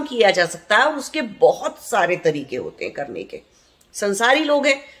कम किया जा सकता है। और उसके बहुत सारे तरीके होते हैं करने के। संसारी लोग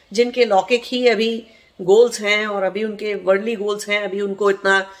हैं जिनके लौकिक ही अभी गोल्स हैं और अभी उनके वर्ल्डली गोल्स हैं, अभी उनको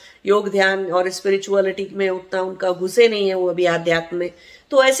इतना योग ध्यान और स्पिरिचुअलिटी में उतना उनका घुसे नहीं है वो अभी आध्यात्म में,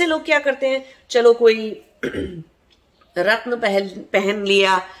 तो ऐसे लोग क्या करते हैं, चलो कोई रत्न पहन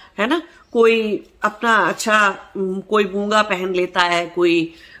लिया है ना, कोई अपना अच्छा कोई मूंगा पहन लेता है,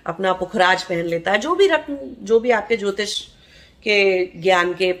 कोई अपना पुखराज पहन लेता है, जो भी रत्न, जो भी आपके ज्योतिष के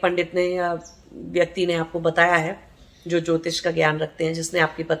ज्ञान के पंडित ने या व्यक्ति ने आपको बताया है, जो ज्योतिष का ज्ञान रखते हैं, जिसने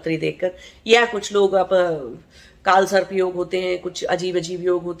आपकी पत्री देखकर, या कुछ लोग आप काल सर्प योग होते हैं, कुछ अजीब अजीब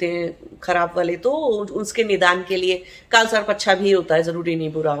योग होते हैं खराब वाले, तो उसके निदान के लिए काल सर्प अच्छा भी होता है, जरूरी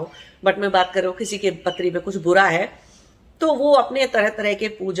नहीं बुरा हो। बट मैं बात कर रहा हूँ किसी के पत्री में कुछ बुरा है, तो वो अपने तरह तरह के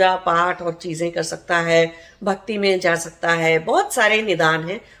पूजा पाठ और चीजें कर सकता है, भक्ति में जा सकता है, बहुत सारे निदान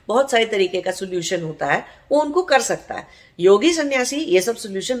हैं, बहुत सारे तरीके का सोल्यूशन होता है, वो उनको कर सकता है। योगी सन्यासी ये सब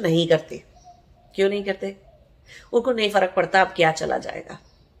सोल्यूशन नहीं करते। क्यों नहीं करते? उनको नहीं फर्क पड़ता अब क्या चला जाएगा।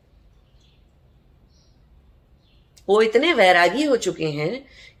 वो इतने वैरागी हो चुके हैं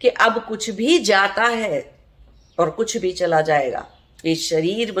कि अब कुछ भी जाता है और कुछ भी चला जाएगा। ये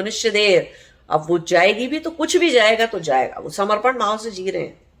शरीर मनुष्य देह, अब वो जाएगी भी तो कुछ भी जाएगा तो जाएगा। वो समर्पण भाव से जी रहे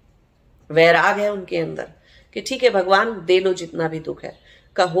हैं, वैराग है उनके अंदर कि ठीक है भगवान दे लो जितना भी दुख है,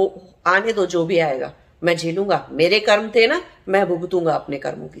 कहो आने दो, जो भी आएगा मैं झेलूंगा, मेरे कर्म थे ना, मैं भुगतूंगा अपने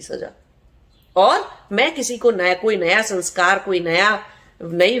कर्मों की सजा, और मैं किसी को नया, कोई नया संस्कार, कोई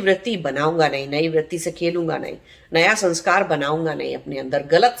नई वृत्ति बनाऊंगा नहीं, नई वृत्ति से खेलूंगा नहीं, नया संस्कार बनाऊंगा नहीं अपने अंदर,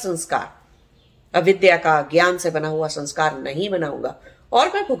 गलत संस्कार, अविद्या का ज्ञान से बना हुआ संस्कार नहीं बनाऊंगा,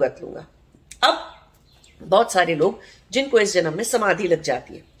 और मैं भुगत लूंगा। अब बहुत सारे लोग जिनको इस जन्म में समाधि लग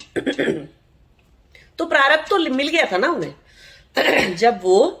जाती है तो प्रारब्ध तो मिल गया था ना उन्हें जब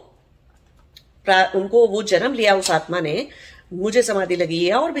वो उनको वो जन्म लिया उस आत्मा ने, मुझे समाधि लगी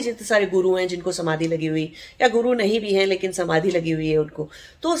है, और भी जितने सारे गुरु हैं जिनको समाधि लगी हुई, या गुरु नहीं भी हैं लेकिन समाधि लगी हुई है उनको,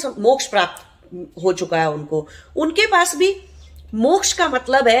 तो मोक्ष प्राप्त हो चुका है उनको। उनके पास भी मोक्ष का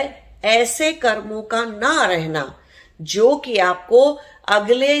मतलब है ऐसे कर्मों का ना रहना जो कि आपको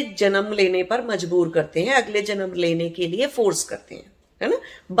अगले जन्म लेने पर मजबूर करते हैं, अगले जन्म लेने के लिए फोर्स करते हैं, है ना।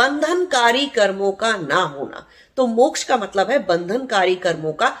 बंधनकारी कर्मों का ना होना, तो मोक्ष का मतलब है बंधनकारी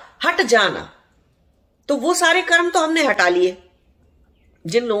कर्मों का हट जाना। तो वो सारे कर्म तो हमने हटा लिए,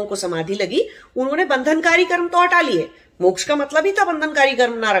 जिन लोगों को समाधि लगी उन्होंने बंधनकारी कर्म तो हटा लिए। मोक्ष का मतलब ही था बंधनकारी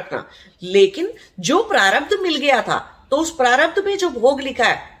कर्म ना रखना, लेकिन जो प्रारब्ध मिल गया था तो उस प्रारब्ध में जो भोग लिखा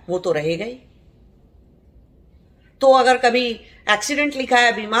है वो तो रहेगा ही। तो अगर कभी एक्सीडेंट लिखा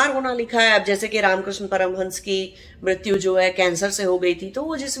है, बीमार होना लिखा है, अब जैसे कि रामकृष्ण परमहंस की मृत्यु जो है कैंसर से हो गई थी, तो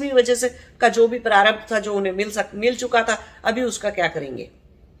वो जिस भी वजह से का जो भी प्रारब्ध था जो उन्हें मिल चुका था, अभी उसका क्या करेंगे।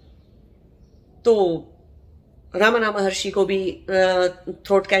 तो रमना महर्षि को भी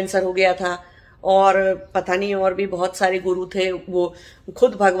थ्रोट कैंसर हो गया था, और पता नहीं और भी बहुत सारे गुरु थे, वो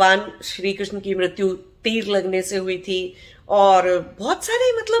खुद भगवान श्री कृष्ण की मृत्यु तीर लगने से हुई थी, और बहुत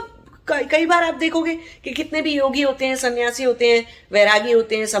सारे मतलब कई बार आप देखोगे कि कितने भी योगी होते हैं, सन्यासी होते हैं, वैरागी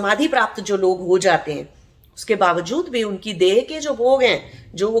होते हैं, समाधि प्राप्त जो लोग हो जाते हैं, उसके बावजूद भी उनकी देह के जो भोग हैं,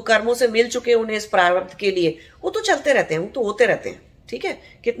 जो वो कर्मों से मिल चुके उन्हें इस प्रारब्ध के लिए, वो तो चलते रहते हैं, वो तो होते रहते हैं। ठीक है,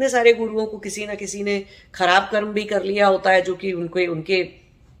 कितने सारे गुरुओं को किसी ना किसी ने खराब कर्म भी कर लिया होता है, जो कि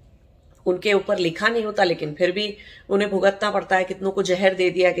उनके ऊपर लिखा नहीं होता, लेकिन फिर भी उन्हें भुगतना पड़ता है। कितनों को जहर दे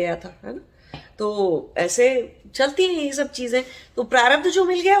दिया गया था, है ना। तो ऐसे चलती है ये सब चीजें। तो प्रारब्ध जो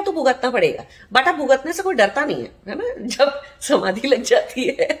मिल गया वो तो भुगतना पड़ेगा, बट अब भुगतने से कोई डरता नहीं है ना। जब समाधि लग जाती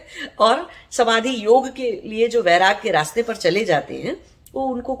है और समाधि योग के लिए जो वैराग के रास्ते पर चले जाते हैं, वो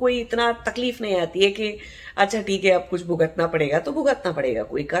उनको कोई इतना तकलीफ नहीं आती है कि अच्छा ठीक है अब कुछ भुगतना पड़ेगा, तो भुगतना पड़ेगा।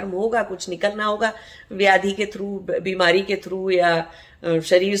 कोई कर्म होगा, कुछ निकलना होगा, व्याधि के थ्रू, बीमारी के थ्रू, या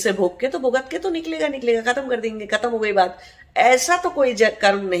शरीर से भोग के, तो भुगत के तो निकलेगा, खत्म कर देंगे, खत्म हो गई बात। ऐसा तो कोई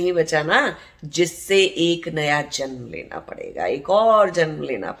कर्म नहीं बचा ना जिससे एक नया जन्म लेना पड़ेगा, एक और जन्म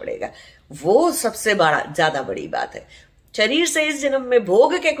लेना पड़ेगा। वो सबसे ज्यादा बड़ी बात है। शरीर से इस जन्म में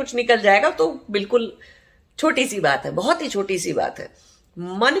भोग के कुछ निकल जाएगा तो बिल्कुल छोटी सी बात है, बहुत ही छोटी सी बात है।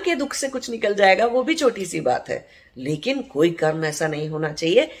 मन के दुख से कुछ निकल जाएगा, वो भी छोटी सी बात है। लेकिन कोई कर्म ऐसा नहीं होना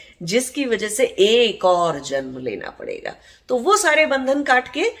चाहिए जिसकी वजह से एक और जन्म लेना पड़ेगा। तो वो सारे बंधन काट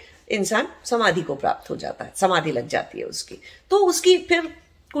के इंसान समाधि को प्राप्त हो जाता है, समाधि लग जाती है उसकी। तो उसकी फिर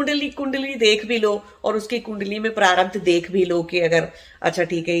कुंडली देख भी लो, और उसकी कुंडली में प्रारब्ध देख भी लो कि अगर अच्छा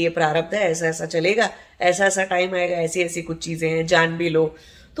ठीक है ये प्रारब्ध है, ऐसा ऐसा चलेगा, ऐसा ऐसा टाइम आएगा, ऐसी ऐसी कुछ चीजें हैं, जान भी लो।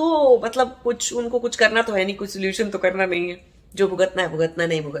 तो मतलब कुछ उनको कुछ करना तो है नहीं, कुछ सोल्यूशन तो करना नहीं है। जो भुगतना है भुगतना,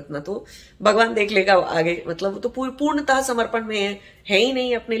 नहीं भुगतना तो भगवान देख लेगा आगे। मतलब वो तो पूर्णतः समर्पण में है ही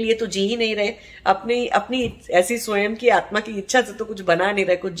नहीं, अपने लिए तो जी ही नहीं रहे, अपनी ऐसी स्वयं की आत्मा की इच्छा से तो कुछ बना नहीं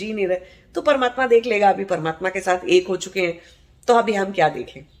रहे, कुछ जी नहीं रहे, तो परमात्मा देख लेगा। अभी परमात्मा के साथ एक हो चुके हैं, तो अभी हम क्या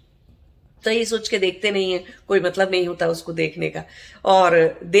देखें। तो ये सोच के देखते नहीं है, कोई मतलब नहीं होता उसको देखने का।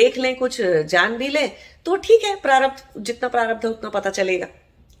 और देख लें, कुछ जान भी ले तो ठीक है, प्रारब्ध जितना प्रारब्ध है उतना पता चलेगा।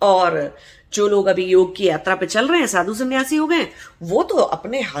 और जो लोग अभी योग की यात्रा पे चल रहे हैं, साधु सन्यासी हो गए, वो तो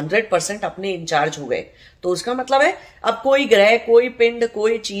अपने 100% अपने इंचार्ज हो गए। तो उसका मतलब है अब कोई ग्रह, कोई पिंड,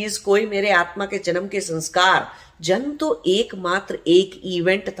 कोई चीज, कोई मेरे आत्मा के जन्म के संस्कार, जन्म तो एकमात्र एक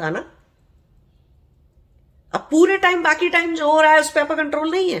इवेंट था ना। अब पूरे टाइम, बाकी टाइम जो हो रहा है उस पर आपका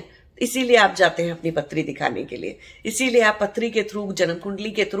कंट्रोल नहीं है। इसीलिए आप जाते हैं अपनी पत्री दिखाने के लिए, इसीलिए आप पत्री के थ्रू, जन्म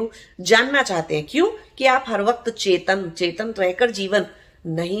कुंडली के थ्रू जानना चाहते हैं। क्यों? कि आप हर वक्त चेतन रहकर जीवन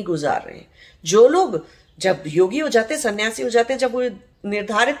नहीं गुजार रहे हैं। जो लोग जब योगी हो जाते, सन्यासी हो जाते हैं, जब वो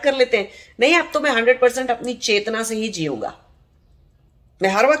निर्धारित कर लेते हैं नहीं अब तो मैं 100% अपनी चेतना से ही जीऊंगा, मैं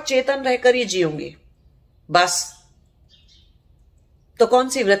हर वक्त चेतन रहकर ही जीऊंगी, बस, तो कौन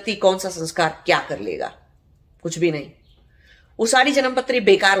सी वृत्ति, कौन सा संस्कार क्या कर लेगा? कुछ भी नहीं। वो सारी जन्म पत्री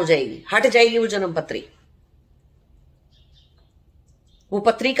बेकार हो जाएगी, हट जाएगी वो जन्म पत्री, वो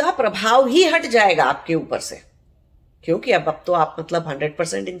पत्री का प्रभाव ही हट जाएगा आपके ऊपर से। क्योंकि अब तो आप मतलब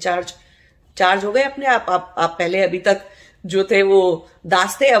 100% चार्ज हो गए अपने आप पहले अभी तक जो थे वो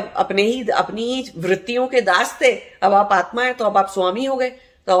दास थे, अब अपनी ही वृत्तियों के दास थे। अब आप आत्मा है तो अब आप स्वामी हो गए,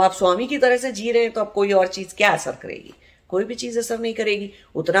 तो अब आप स्वामी की तरह से जी रहे हैं, तो अब कोई और चीज क्या असर करेगी? कोई भी चीज असर नहीं करेगी।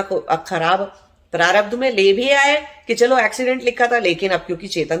 उतना खराब प्रारब्ध में ले भी आए कि चलो एक्सीडेंट लिखा था, लेकिन अब क्योंकि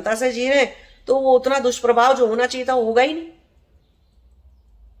चेतनता से जी रहे हैं तो वो उतना दुष्प्रभाव जो होना चाहिए था वो होगा ही नहीं।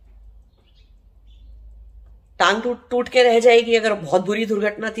 टांग टूट के रह जाएगी, अगर बहुत बुरी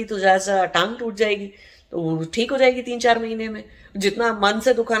दुर्घटना थी तो जैसा टांग टूट जाएगी तो वो ठीक हो जाएगी 3-4 महीने में। जितना मन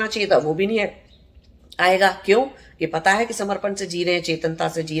से दुखाना चाहिए था वो भी नहीं आएगा। क्यों? कि पता है कि समर्पण से जी रहे हैं, चेतनता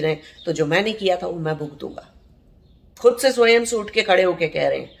से जी रहे हैं, तो जो मैंने किया था वो मैं भुगतूंगा। खुद से स्वयं से उठ के खड़े होके कह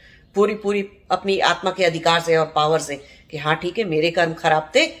रहे हैं पूरी अपनी आत्मा के अधिकार से और पावर से कि हाँ ठीक है, मेरे कर्म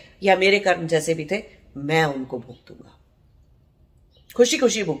खराब थे या मेरे कर्म जैसे भी थे, मैं उनको भुगतूंगा, खुशी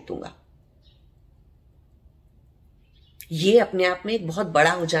खुशी भुगतूंगा। ये अपने आप में एक बहुत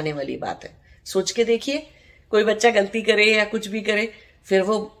बड़ा हो जाने वाली बात है। सोच के देखिए, कोई बच्चा गलती करे या कुछ भी करे, फिर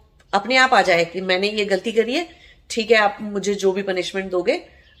वो अपने आप आ जाए कि मैंने ये गलती करी है, ठीक है आप मुझे जो भी पनिशमेंट दोगे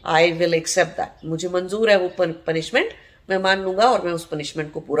आई विल एक्सेप्ट दैट, मुझे मंजूर है वो पनिशमेंट, मैं मान लूंगा और मैं उस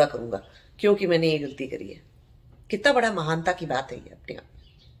पनिशमेंट को पूरा करूंगा क्योंकि मैंने ये गलती करी है। कितना बड़ा महानता की बात है ये अपने आप,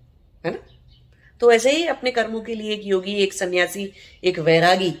 है ना? तो ऐसे ही अपने कर्मों के लिए एक योगी, एक सन्यासी, एक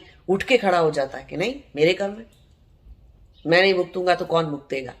वैरागी उठ के खड़ा हो जाता है कि नहीं मेरे कर्म है, मैं नहीं भुगतूंगा तो कौन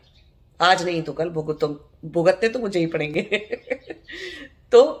भुगतेगा? आज नहीं तो कल भुगतने तो मुझे ही पड़ेंगे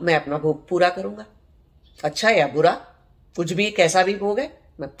तो मैं अपना भोग पूरा करूंगा, अच्छा या बुरा, कुछ भी कैसा भी भोग है,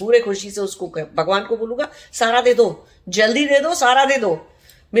 मैं पूरे खुशी से उसको भगवान को बोलूंगा सारा दे दो, जल्दी दे दो, सारा दे दो,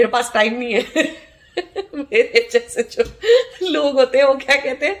 मेरे पास टाइम नहीं है मेरे जैसे जो लोग होते हैं वो क्या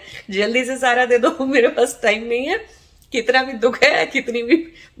कहते हैं, जल्दी से सारा दे दो, मेरे पास टाइम नहीं है, कितना भी दुख है, कितनी भी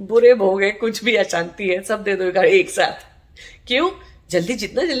बुरे भोग है, कुछ भी अशांति है, सब दे दो एक साथ। क्यों?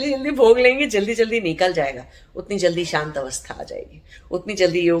 जितना जल्दी भोग लेंगे, जल्दी निकल जाएगा, उतनी जल्दी शांत अवस्था आ जाएगी, उतनी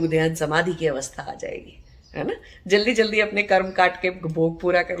जल्दी योग ध्यान समाधि की अवस्था आ जाएगी, है ना? जल्दी अपने कर्म काट के भोग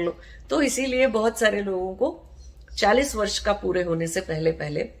पूरा कर लो। तो इसीलिए बहुत सारे लोगों को 40 वर्ष का पूरे होने से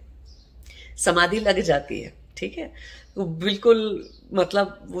पहले समाधि लग जाती है, ठीक है? वो बिल्कुल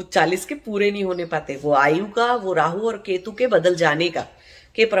मतलब वो 40 के पूरे नहीं होने पाते। वो आयु का, वो राहु और केतु के बदल जाने का,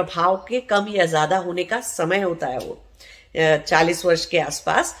 के प्रभाव के कम या ज्यादा होने का समय होता है वो 40 वर्ष के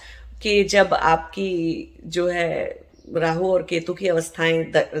आसपास, कि जब आपकी जो है राहु और केतु की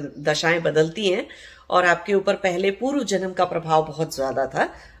अवस्थाएं, दशाएं बदलती हैं और आपके ऊपर पहले पूर्व जन्म का प्रभाव बहुत ज्यादा था,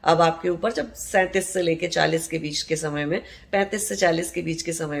 अब आपके ऊपर जब 37 से लेके 40 के बीच के समय में, 35 से 40 के बीच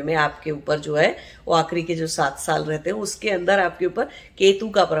के समय में आपके ऊपर जो है वो आखिरी के जो 7 साल रहते हैं उसके अंदर आपके ऊपर केतु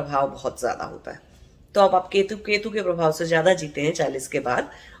का प्रभाव बहुत ज्यादा होता है। तो अब आप केतु के प्रभाव से ज्यादा जीते हैं 40 के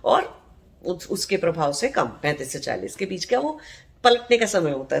बाद, और उसके प्रभाव से कम 35 से 40 के बीच का वो पलटने का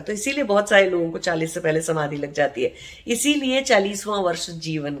समय होता है। तो इसीलिए बहुत सारे लोगों को 40 से पहले समाधि लग जाती है। इसीलिए 40वां वर्ष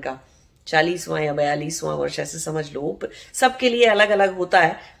जीवन का, 40वां या 42वां वर्ष ऐसे समझ लो, सबके लिए अलग अलग होता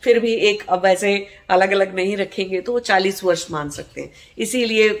है, फिर भी एक अब ऐसे अलग अलग नहीं रखेंगे तो वो 40 वर्ष मान सकते हैं।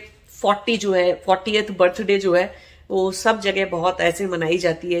 इसीलिए 40 जो है, 40th बर्थडे जो है वो सब जगह बहुत ऐसे मनाई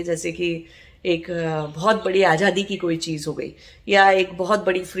जाती है जैसे कि एक बहुत बड़ी आजादी की कोई चीज हो गई, या एक बहुत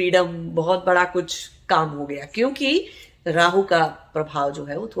बड़ी फ्रीडम, बहुत बड़ा कुछ काम हो गया, क्योंकि राहु का प्रभाव जो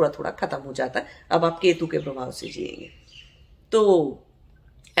है वो थोड़ा थोड़ा खत्म हो जाता है। अब आप केतु के प्रभाव से जिएंगे, तो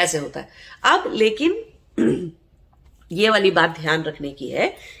ऐसे होता है। अब लेकिन ये वाली बात ध्यान रखने की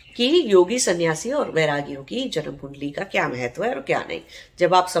है कि योगी, सन्यासी और वैरागियों की जन्म कुंडली का क्या महत्व है और क्या नहीं।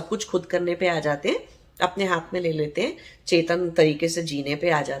 जब आप सब कुछ खुद करने पे आ जाते हैं, अपने हाथ में ले लेते हैं, चेतन तरीके से जीने पे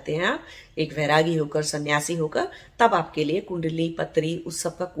आ जाते हैं आप, एक वैरागी होकर, सन्यासी होकर, तब आपके लिए कुंडली, पत्री, उस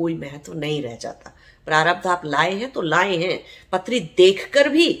सब का कोई महत्व नहीं रह जाता। प्रारब्ध आप लाए हैं तो लाए हैं, पत्री देखकर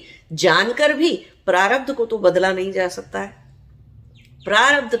भी जानकर भी प्रारब्ध को तो बदला नहीं जा सकता है।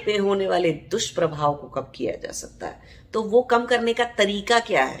 प्रारब्ध पे होने वाले दुष्प्रभाव को कम किया जा सकता है, तो वो कम करने का तरीका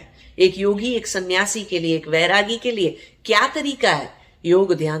क्या है? एक योगी, एक सन्यासी के लिए, एक वैरागी के लिए क्या तरीका है?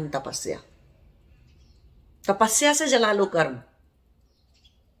 योग, ध्यान, तपस्या। तपस्या से जला लो कर्म।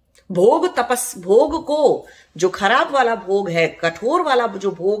 भोग को, जो खराब वाला भोग है, कठोर वाला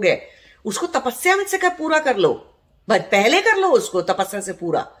जो भोग है, उसको तपस्या में से पूरा कर लो। पहले कर लो उसको तपस्या से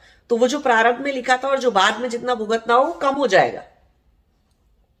पूरा, तो वो जो प्रारब्ध में लिखा था और जो बाद में जितना भुगतना हो वो कम हो जाएगा।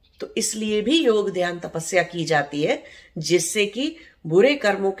 तो इसलिए भी योग, ध्यान, तपस्या की जाती है, जिससे कि बुरे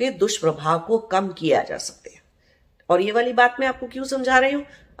कर्मों के दुष्प्रभाव को कम किया जा सकते हैं। और ये वाली बात मैं आपको क्यों समझा रही हूं?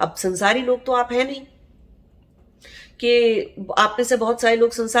 अब संसारी लोग तो आप हैं नहीं, कि आप में से बहुत सारे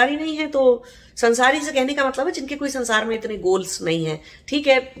लोग संसारी नहीं हैं, तो संसारी से कहने का मतलब है जिनके कोई संसार में इतने गोल्स नहीं है। ठीक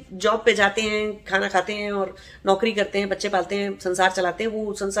है, जॉब पे जाते हैं, खाना खाते हैं और नौकरी करते हैं, बच्चे पालते हैं, संसार चलाते हैं,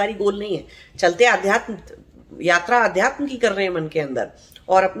 वो संसारी गोल नहीं है। चलते अध्यात्म यात्रा अध्यात्म की कर रहे हैं मन के अंदर,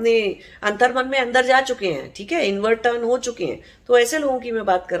 और अपने अंतर्मन में अंदर जा चुके हैं। ठीक है, इनवर्ट टर्न हो चुके हैं। तो ऐसे लोगों की मैं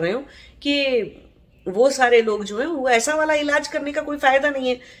बात कर रही हूँ कि वो सारे लोग जो है, वो ऐसा वाला इलाज करने का कोई फायदा नहीं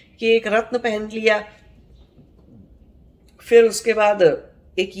है कि एक रत्न पहन लिया, फिर उसके बाद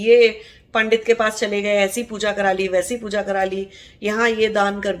एक ये पंडित के पास चले गए, ऐसी पूजा करा ली, वैसी पूजा करा ली, यहाँ ये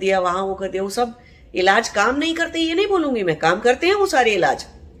दान कर दिया, वहां वो कर दिया। वो सब इलाज काम नहीं करते, ये नहीं बोलूंगी मैं, काम करते हैं वो सारे इलाज,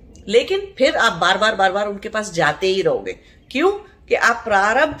 लेकिन फिर आप बार बार उनके पास जाते ही रहोगे। क्यों? कि आप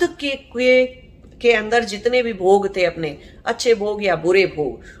प्रारब्ध के अंदर जितने भी भोग थे, अपने अच्छे भोग या बुरे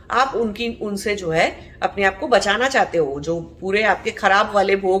भोग, आप उनसे जो है अपने आप को बचाना चाहते हो। जो पूरे आपके खराब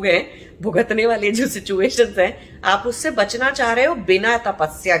वाले भोग हैं, भुगतने वाले जो सिचुएशंस हैं, आप उससे बचना चाह रहे हो बिना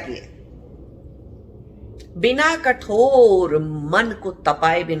तपस्या किए, बिना कठोर मन को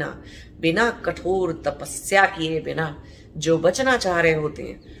तपाए बिना कठोर तपस्या किए बिना जो बचना चाह रहे होते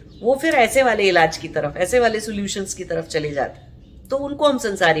हैं, वो फिर ऐसे वाले इलाज की तरफ, ऐसे वाले सॉल्यूशंस की तरफ चले जाते हैं। तो उनको हम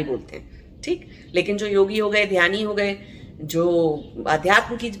संसारी बोलते हैं। ठीक, लेकिन जो योगी हो गए, ध्यानी हो गए, जो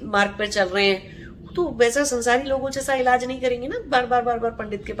अध्यात्म की मार्ग पर चल रहे हैं, तो वैसा संसारी लोगों जैसा इलाज नहीं करेंगे ना। बार बार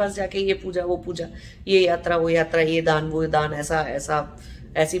पंडित के पास जाके ये पूजा वो पूजा, ये यात्रा वो यात्रा, ये दान वो दान, ऐसा ऐसा,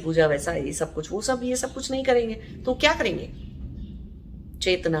 ऐसी पूजा वैसा, ये सब कुछ, वो सब, ये सब कुछ नहीं करेंगे। तो क्या करेंगे?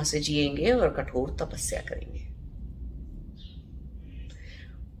 चेतना से जिएंगे और कठोर तपस्या करेंगे।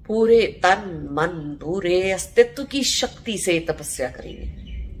 पूरे तन मन, पूरे अस्तित्व की शक्ति से तपस्या करेंगे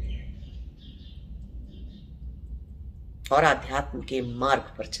और आध्यात्म के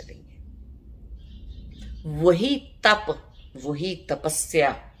मार्ग पर चलेंगे। वही तप, वही तपस्या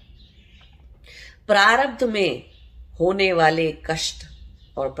प्रारब्ध में होने वाले कष्ट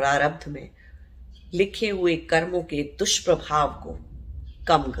और प्रारब्ध में लिखे हुए कर्मों के दुष्प्रभाव को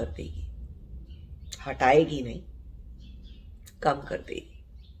कम कर देगी, हटाएगी नहीं, कम कर देगी।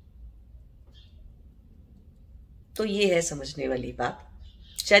 तो ये है समझने वाली बात।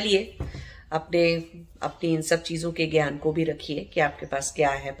 चलिए, अपनी इन सब चीजों के ज्ञान को भी रखिए कि आपके पास क्या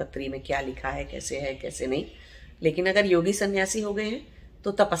है, पत्री में क्या लिखा है, कैसे नहीं। लेकिन अगर योगी सन्यासी हो गए हैं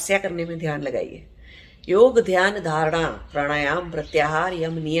तो तपस्या करने में ध्यान लगाइए। योग, ध्यान, धारणा, प्राणायाम, प्रत्याहार,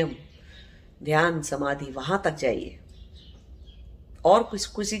 यम, नियम, ध्यान, समाधि, वहां तक जाइए। और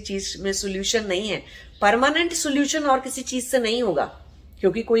किसी चीज में सोल्यूशन नहीं है, परमानेंट सोल्यूशन और किसी चीज से नहीं होगा।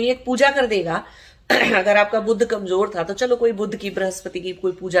 क्योंकि कोई एक पूजा कर देगा, अगर आपका बुध कमजोर था तो चलो कोई बुध की, बृहस्पति की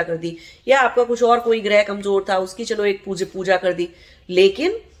कोई पूजा कर दी, या आपका कुछ और कोई ग्रह कमजोर था, उसकी चलो एक पूजा कर दी।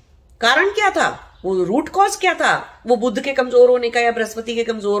 लेकिन कारण क्या था? वो रूट कॉज क्या था? वो बुध के कमजोर होने का या बृहस्पति के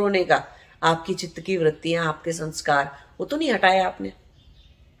कमजोर होने का? आपकी चित्त की वृत्तियां, आपके संस्कार, वो तो नहीं हटाया आपने।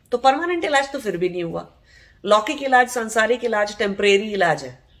 तो परमानेंट इलाज तो फिर भी नहीं हुआ। लौकिक इलाज, सांसारिक इलाज टेम्परेरी इलाज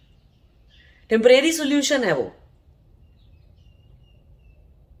है, टेम्परेरी सोल्यूशन है वो।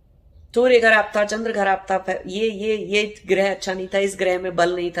 सूर्य खराब था, चंद्र खराब था, ये ग्रह अच्छा नहीं था, इस ग्रह में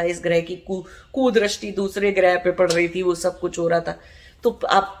बल नहीं था, इस ग्रह की कुदृष्टि दूसरे ग्रह पे पड़ रही थी, वो सब कुछ हो रहा था। तो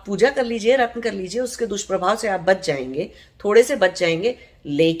आप पूजा कर लीजिए, रत्न कर लीजिए, उसके दुष्प्रभाव से आप बच जाएंगे, थोड़े से बच जाएंगे।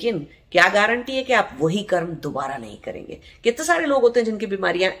 लेकिन क्या गारंटी है कि आप वही कर्म दोबारा नहीं करेंगे? कितने सारे लोग होते हैं जिनकी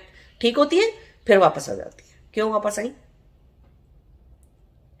बीमारियां ठीक होती है फिर वापस आ जाती है। क्यों वापस आई?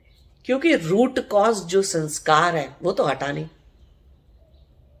 क्योंकि रूट कॉज जो संस्कार है वो तो हटा नहीं।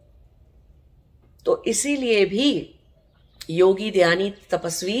 तो इसीलिए भी योगी, ध्यानी,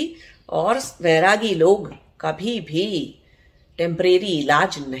 तपस्वी और वैरागी लोग कभी भी टेम्परेरी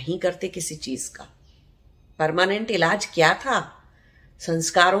इलाज नहीं करते किसी चीज का। परमानेंट इलाज क्या था?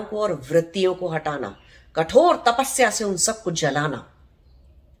 संस्कारों को और वृत्तियों को हटाना, कठोर तपस्या से उन सबको जलाना।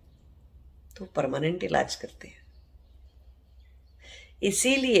 तो परमानेंट इलाज करते हैं।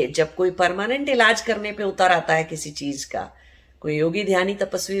 इसीलिए जब कोई परमानेंट इलाज करने पे उतर आता है किसी चीज का, कोई योगी ध्यानी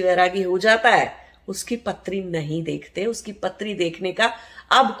तपस्वी वैरागी हो जाता है, उसकी पत्री नहीं देखते, उसकी पत्री देखने का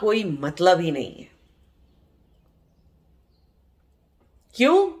अब कोई मतलब ही नहीं है।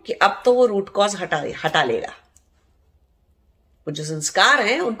 क्यों? कि अब तो वो रूट कॉज हटा लेगा। वो जो संस्कार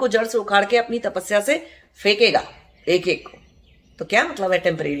हैं उनको जड़ से उखाड़ के अपनी तपस्या से फेंकेगा एक एक को। तो क्या मतलब है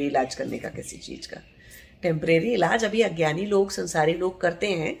टेम्परेरी इलाज करने का किसी चीज का? टेम्परेरी इलाज अभी अज्ञानी लोग, संसारी लोग करते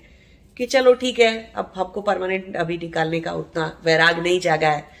हैं कि चलो ठीक है, अब हमको परमानेंट अभी निकालने का उतना वैराग नहीं जागा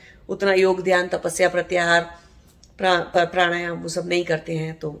है, उतना योग ध्यान तपस्या प्रत्याहार प्राणायाम वो सब नहीं करते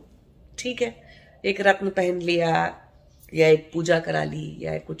हैं, तो ठीक है, एक रत्न पहन लिया या एक पूजा करा ली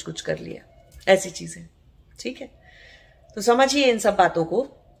या कुछ कुछ कर लिया, ऐसी चीजें। ठीक है, तो समझिए इन सब बातों को।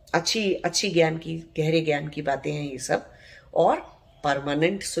 अच्छी ज्ञान की, गहरे ज्ञान की बातें हैं ये सब, और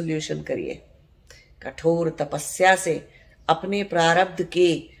परमानेंट सॉल्यूशन करिए। कठोर तपस्या से अपने प्रारब्ध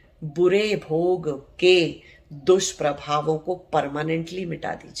के बुरे भोग के दुष्प्रभावों को परमानेंटली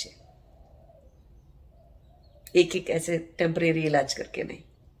मिटा दीजिए, एक एक ऐसे टेम्परेरी इलाज करके नहीं।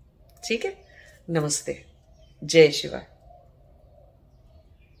 ठीक है, नमस्ते, जय शिवाय।